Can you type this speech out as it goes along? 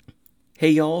Hey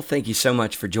y'all, thank you so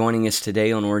much for joining us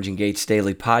today on Origin Gates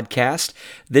Daily Podcast.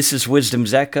 This is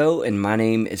Wisdom's Echo, and my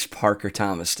name is Parker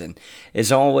Thomaston.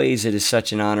 As always, it is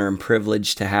such an honor and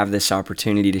privilege to have this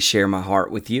opportunity to share my heart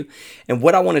with you. And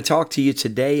what I want to talk to you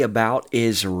today about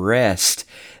is rest.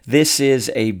 This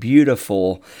is a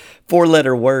beautiful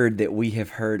four-letter word that we have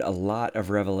heard a lot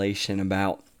of revelation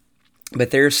about.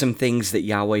 But there are some things that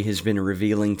Yahweh has been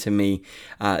revealing to me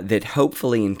that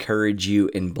hopefully encourage you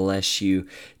and bless you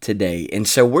today. And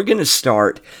so we're going to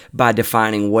start by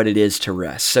defining what it is to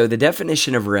rest. So the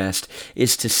definition of rest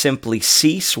is to simply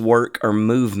cease work or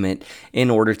movement in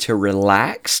order to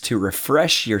relax, to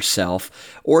refresh yourself,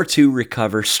 or to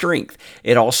recover strength.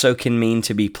 It also can mean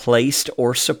to be placed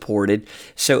or supported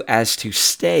so as to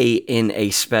stay in a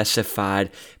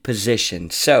specified position.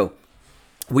 So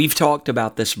we've talked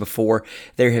about this before.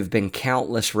 There have been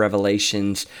countless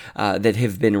revelations that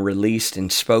have been released and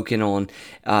spoken on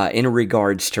in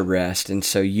regards to rest. And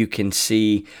so you can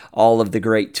see all of the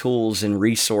great tools and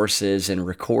resources and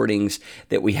recordings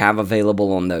that we have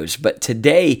available on those. But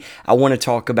today, I want to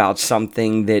talk about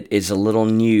something that is a little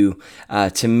new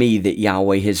to me that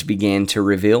Yahweh has began to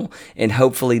reveal. And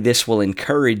hopefully this will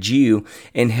encourage you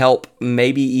and help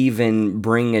maybe even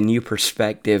bring a new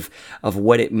perspective of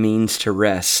what it means to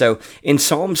rest. So in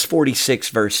Psalms 46,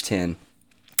 verse 10,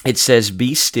 it says,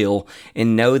 "Be still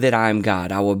and know that I am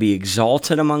God. I will be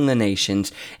exalted among the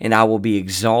nations, and I will be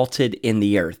exalted in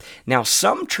the earth." Now,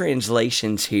 some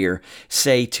translations here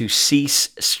say to cease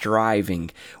striving,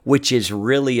 which is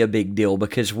really a big deal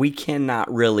because we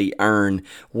cannot really earn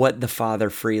what the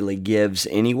Father freely gives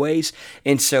anyways.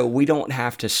 And so we don't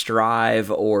have to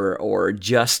strive or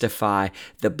justify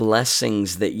the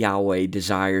blessings that Yahweh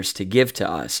desires to give to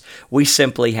us. We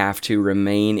simply have to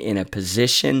remain in a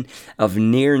position of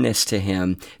nearness to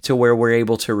Him to where we're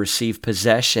able to receive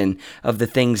possession of the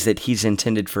things that He's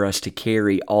intended for us to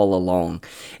carry all along.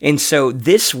 And so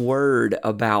this word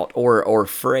about, or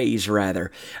phrase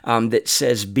rather, that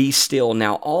says be still.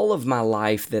 Now, all of my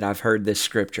life that I've heard this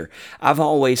scripture, I've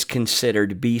always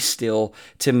considered be still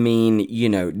to mean,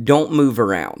 don't move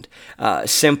around.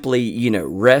 Simply,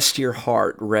 rest your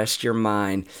heart, rest your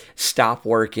mind, stop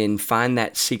working, find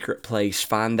that secret place,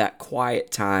 find that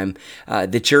quiet time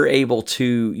that you're able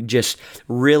to just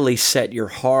really set your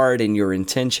heart and your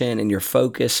intention and your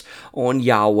focus on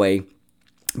Yahweh.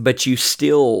 But you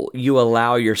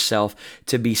allow yourself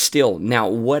to be still. Now,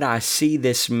 what I see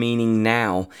this meaning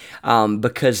now,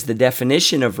 because the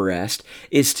definition of rest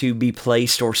is to be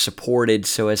placed or supported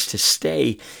so as to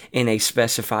stay in a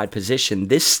specified position.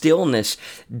 This stillness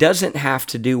doesn't have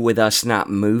to do with us not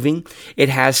moving. It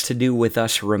has to do with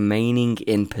us remaining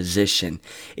in position.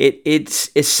 It's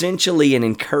essentially an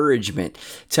encouragement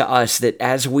to us that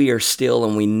as we are still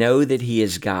and we know that He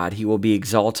is God, He will be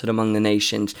exalted among the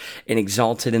nations and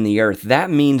exalted in the earth. That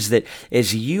means that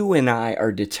as you and I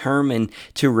are determined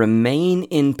to remain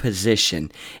in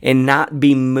position and not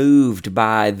be moved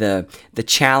by the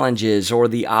challenges or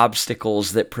the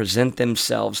obstacles that present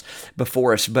themselves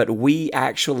before us, but we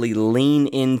actually lean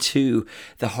into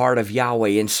the heart of Yahweh.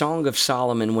 In Song of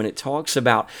Solomon, when it talks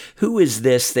about who is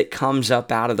this that comes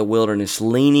up out of the wilderness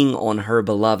leaning on her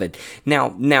beloved.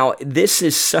 Now this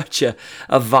is such a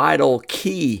vital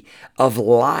key of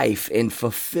life and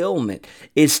fulfillment,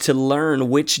 is to learn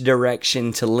which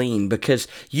direction to lean, because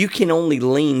you can only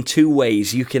lean two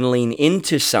ways. You can lean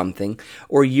into something,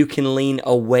 or you can lean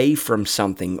away from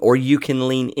something, or you can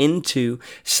lean into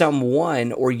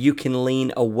someone, or you can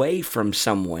lean away from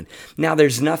someone. Now,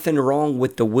 there's nothing wrong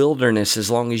with the wilderness as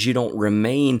long as you don't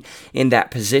remain in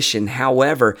that position.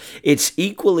 However, it's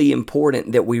equally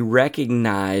important that we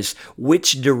recognize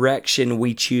which direction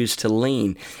we choose to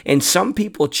lean. And some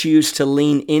people choose to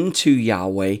lean into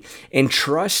Yahweh and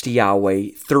trust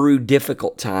Yahweh through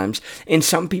difficult times, and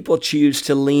some people choose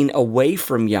to lean away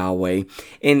from Yahweh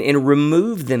and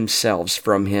remove themselves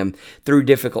from Him through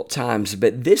difficult times.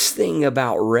 But this thing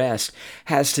about rest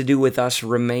has to do with us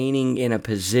remaining in a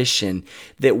position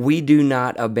that we do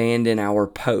not abandon our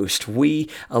post. We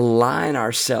align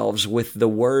ourselves with the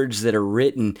words that are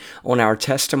written on our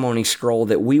testimony scroll,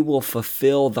 that we will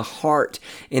fulfill the heart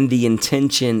and the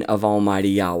intention of Almighty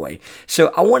Yahweh.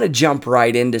 So I want to jump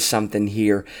right into something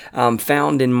here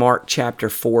found in Mark chapter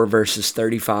 4, verses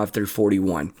 35 through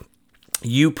 41.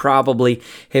 You probably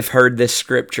have heard this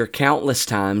scripture countless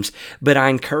times, but I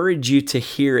encourage you to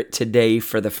hear it today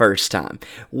for the first time.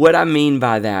 What I mean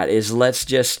by that is, let's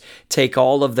just take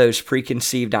all of those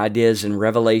preconceived ideas and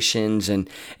revelations and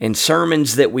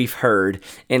sermons that we've heard,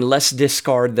 and let's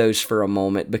discard those for a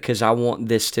moment, because I want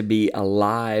this to be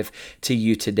alive to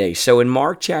you today. So in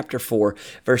Mark chapter 4,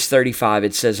 verse 35,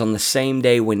 it says, "On the same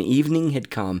day when evening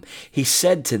had come, he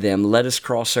said to them, 'Let us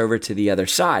cross over to the other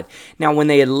side.' Now when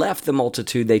they had left the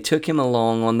multitude, they took him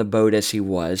along on the boat as he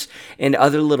was, and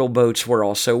other little boats were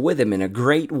also with him. And a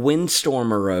great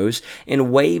windstorm arose,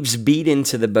 and waves beat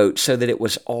into the boat, so that it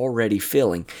was already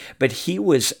filling. But he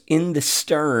was in the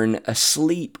stern,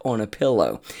 asleep on a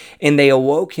pillow. And they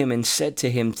awoke him and said to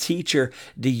him, 'Teacher,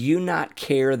 do you not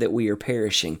care that we are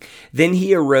perishing?' Then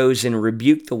he arose and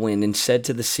rebuked the wind, and said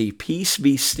to the sea, 'Peace,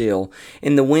 be still.'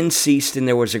 And the wind ceased, and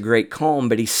there was a great calm.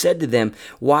 But he said to them,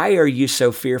 'Why are you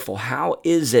so fearful? How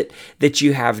is it that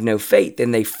you have no faith?'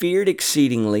 And they feared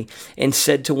exceedingly, and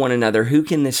said to one another, 'Who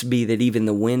can this be, that even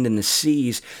the wind and the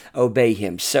seas obey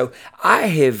him?'" So I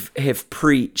have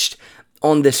preached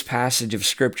on this passage of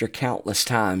scripture countless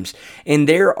times, and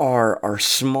there are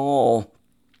small,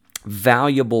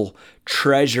 valuable,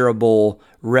 treasurable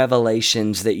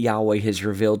revelations that Yahweh has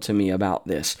revealed to me about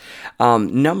this.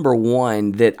 Number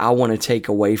one that I want to take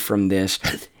away from this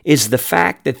is the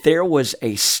fact that there was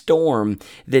a storm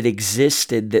that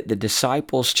existed that the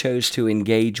disciples chose to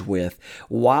engage with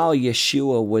while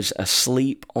Yeshua was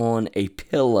asleep on a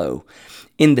pillow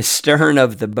in the stern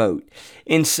of the boat.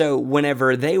 And so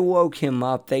whenever they woke him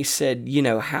up, they said,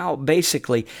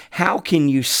 how can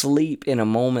you sleep in a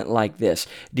moment like this?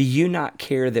 Do you not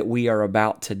care that we are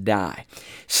about to die?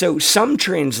 So some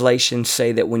translations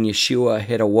say that when Yeshua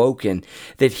had awoken,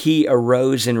 that he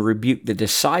arose and rebuked the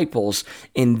disciples,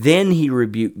 and then he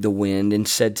rebuked the wind and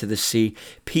said to the sea,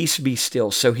 "Peace, be still."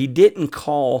 So he didn't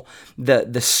call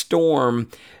the storm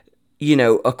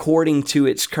according to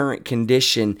its current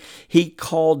condition. He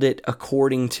called it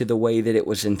according to the way that it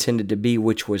was intended to be,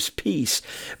 which was peace.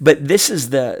 But this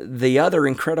is the other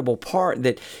incredible part,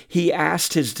 that he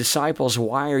asked his disciples,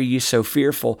 "Why are you so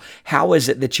fearful? How is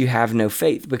it that you have no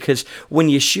faith?" Because when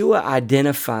Yeshua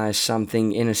identifies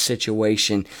something in a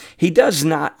situation, he does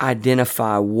not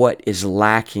identify what is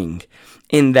lacking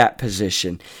in that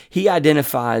position. He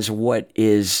identifies what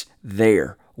is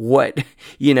there.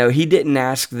 He didn't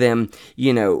ask them,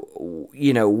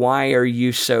 why are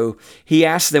you so, he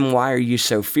asked them, "Why are you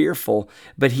so fearful?"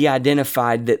 But he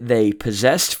identified that they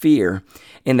possessed fear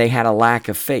and they had a lack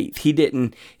of faith. He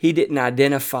didn't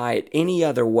identify it any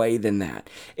other way than that.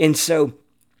 And so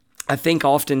I think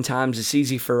oftentimes it's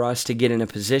easy for us to get in a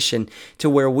position to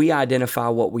where we identify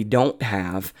what we don't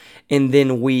have, and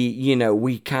then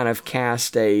we kind of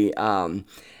cast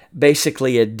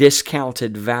basically a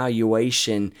discounted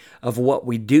valuation of what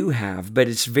we do have. But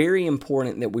it's very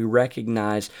important that we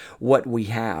recognize what we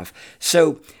have.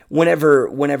 So whenever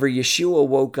Yeshua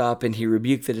woke up and he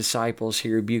rebuked the disciples, he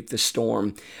rebuked the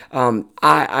storm,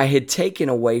 I had taken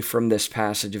away from this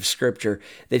passage of scripture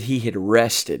that he had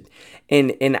rested.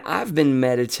 And I've been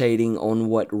meditating on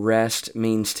what rest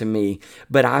means to me,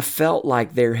 but I felt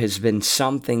like there has been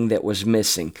something that was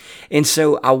missing. And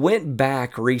so I went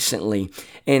back recently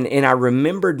and I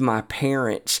remembered my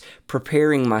parents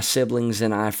preparing my siblings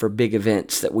and I for big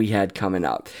events that we had coming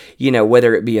up.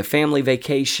 Whether it be a family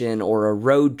vacation or a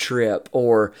road trip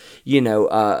or,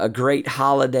 a great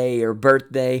holiday or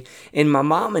birthday. And my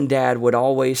mom and dad would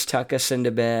always tuck us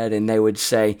into bed and they would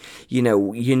say, you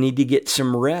need to get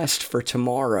some rest for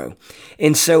tomorrow.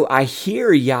 And so I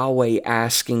hear Yahweh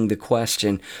asking the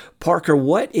question, "Parker,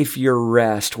 what if your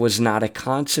rest was not a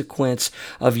consequence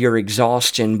of your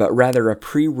exhaustion, but rather a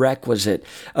prerequisite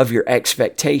of your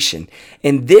expectation?"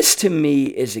 And this to me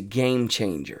is a game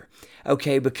changer.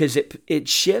 Okay, because it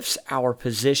shifts our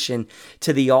position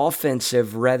to the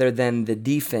offensive rather than the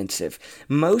defensive.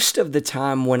 Most of the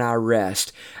time when I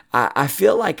rest, I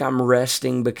feel like I'm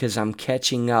resting because I'm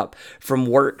catching up from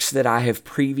works that I have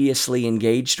previously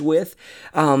engaged with.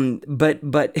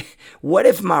 But what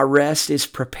if my rest is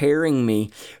preparing me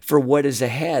for what is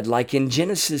ahead? Like in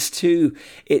Genesis 2,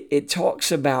 it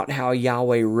talks about how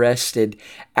Yahweh rested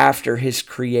after his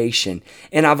creation.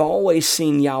 And I've always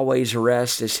seen Yahweh's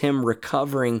rest as him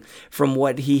recovering from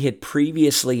what he had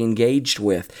previously engaged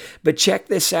with. But check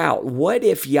this out. What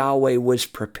if Yahweh was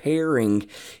preparing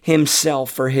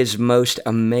himself for his most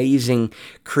amazing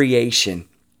creation?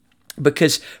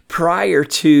 Because prior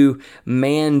to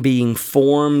man being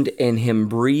formed and him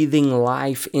breathing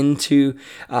life into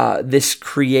this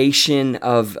creation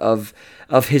of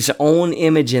his own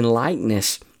image and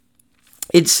likeness,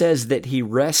 it says that he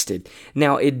rested.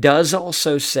 Now, it does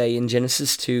also say in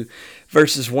Genesis 2,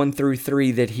 verses 1 through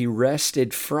 3, that he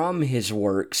rested from his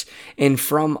works and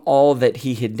from all that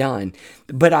he had done.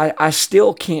 But I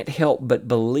still can't help but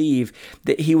believe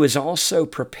that he was also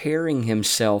preparing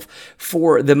himself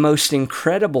for the most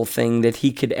incredible thing that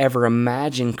he could ever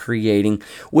imagine creating,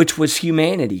 which was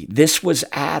humanity. This was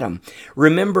Adam.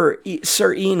 Remember,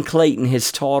 Sir Ian Clayton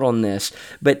has taught on this,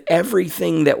 but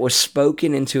everything that was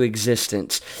spoken into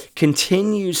existence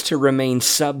continues to remain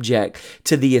subject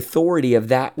to the authority of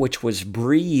that which was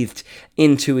breathed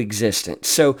into existence.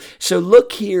 So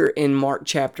look here in Mark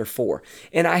chapter 4.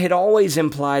 And I had always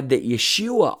implied that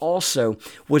Yeshua also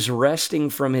was resting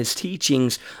from his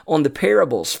teachings on the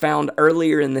parables found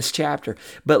earlier in this chapter.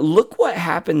 But look what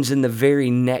happens in the very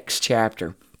next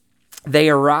chapter. They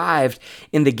arrived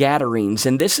in the Gadarenes,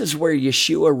 and this is where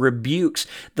Yeshua rebukes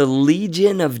the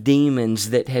legion of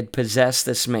demons that had possessed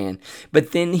this man.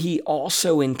 But then he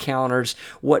also encounters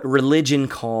what religion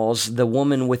calls the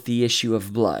woman with the issue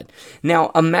of blood.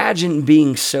 Now, imagine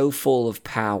being so full of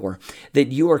power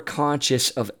that you are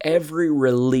conscious of every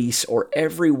release or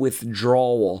every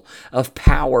withdrawal of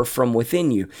power from within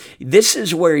you. This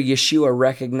is where Yeshua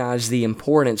recognized the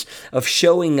importance of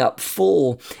showing up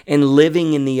full and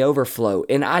living in the overflow.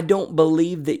 And I don't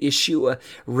believe that Yeshua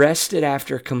rested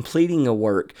after completing a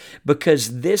work,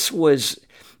 because this was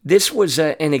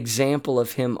an example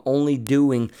of him only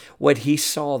doing what he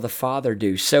saw the Father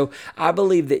do. So I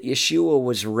believe that Yeshua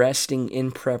was resting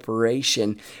in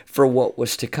preparation for what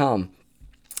was to come.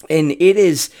 And it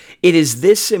is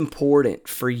this important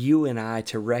for you and I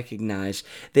to recognize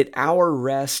that our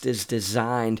rest is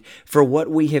designed for what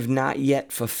we have not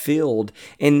yet fulfilled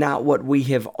and not what we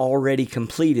have already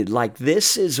completed. Like,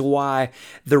 this is why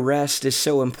the rest is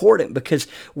so important, because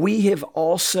we have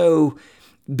also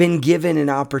been given an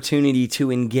opportunity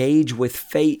to engage with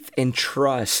faith and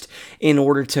trust in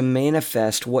order to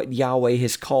manifest what Yahweh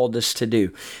has called us to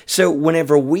do. So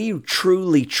whenever we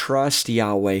truly trust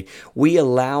Yahweh, we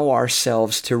allow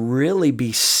ourselves to really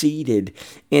be seated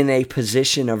in a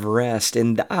position of rest.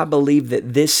 And I believe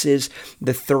that this is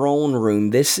the throne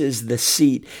room. This is the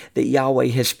seat that Yahweh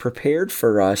has prepared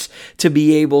for us to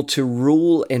be able to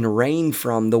rule and reign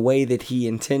from the way that he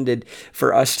intended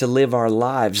for us to live our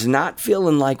lives, not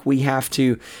feeling like we have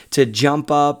to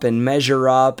jump up and measure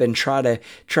up and try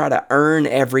to earn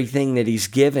everything that he's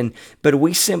given, but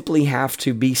we simply have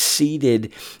to be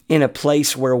seated in a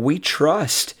place where we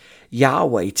trust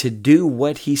Yahweh to do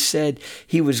what he said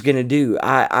he was going to do.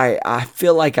 I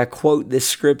feel like I quote this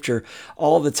scripture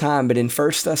all the time, but in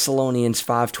 1 Thessalonians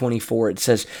 5:24 it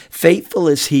says, "Faithful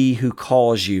is he who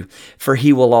calls you, for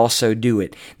he will also do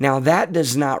it." Now that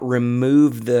does not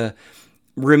remove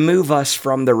us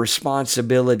from the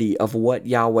responsibility of what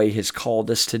Yahweh has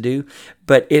called us to do,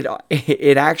 but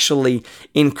it actually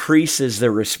increases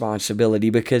the responsibility,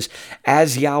 because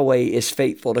as Yahweh is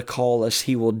faithful to call us,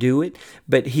 he will do it,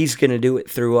 but he's going to do it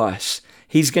through us.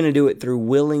 He's going to do it through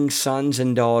willing sons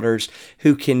and daughters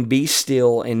who can be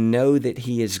still and know that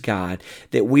he is God,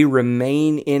 that we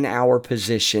remain in our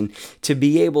position to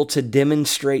be able to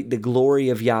demonstrate the glory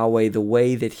of Yahweh the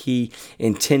way that he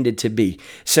intended to be.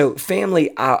 So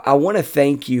family, I want to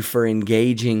thank you for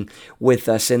engaging with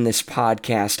us in this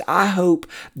podcast. I hope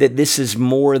that this is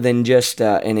more than just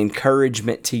an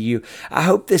encouragement to you. I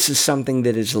hope this is something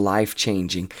that is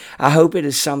life-changing. I hope it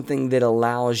is something that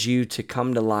allows you to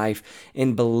come to life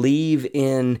and believe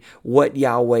in what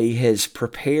Yahweh has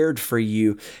prepared for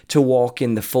you to walk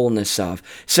in the fullness of.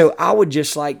 So I would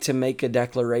just like to make a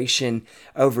declaration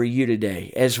over you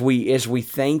today as we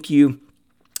thank you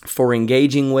for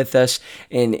engaging with us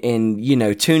and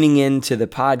tuning in to the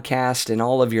podcast and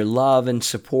all of your love and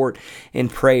support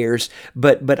and prayers.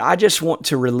 But I just want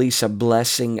to release a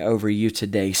blessing over you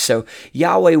today. So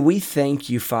Yahweh, we thank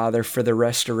you, Father, for the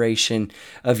restoration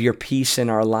of your peace in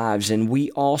our lives. And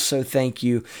we also thank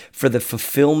you for the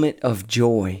fulfillment of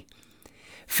joy.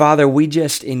 Father, we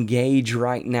just engage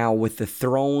right now with the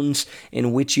thrones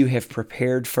in which you have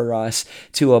prepared for us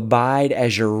to abide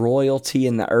as your royalty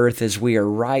in the earth as we are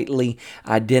rightly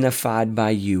identified by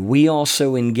you. We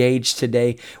also engage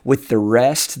today with the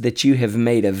rest that you have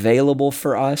made available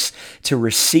for us to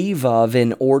receive of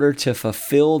in order to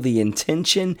fulfill the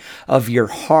intention of your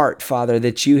heart, Father,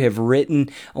 that you have written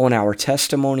on our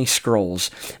testimony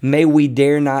scrolls. May we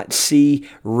dare not see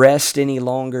rest any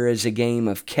longer as a game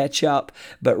of catch up,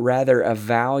 but rather a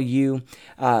value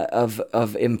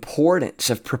of importance,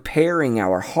 of preparing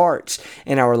our hearts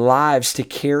and our lives to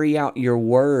carry out your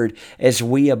word as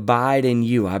we abide in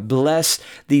you. I bless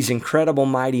these incredible,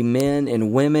 mighty men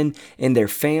and women and their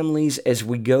families as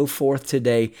we go forth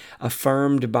today,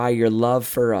 affirmed by your love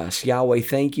for us. Yahweh,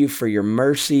 thank you for your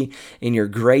mercy and your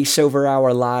grace over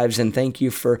our lives, and thank you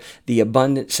for the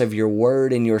abundance of your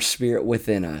word and your spirit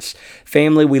within us.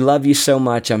 Family, we love you so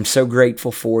much. I'm so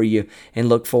grateful for you and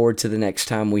look forward to the next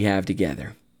time we have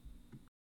together.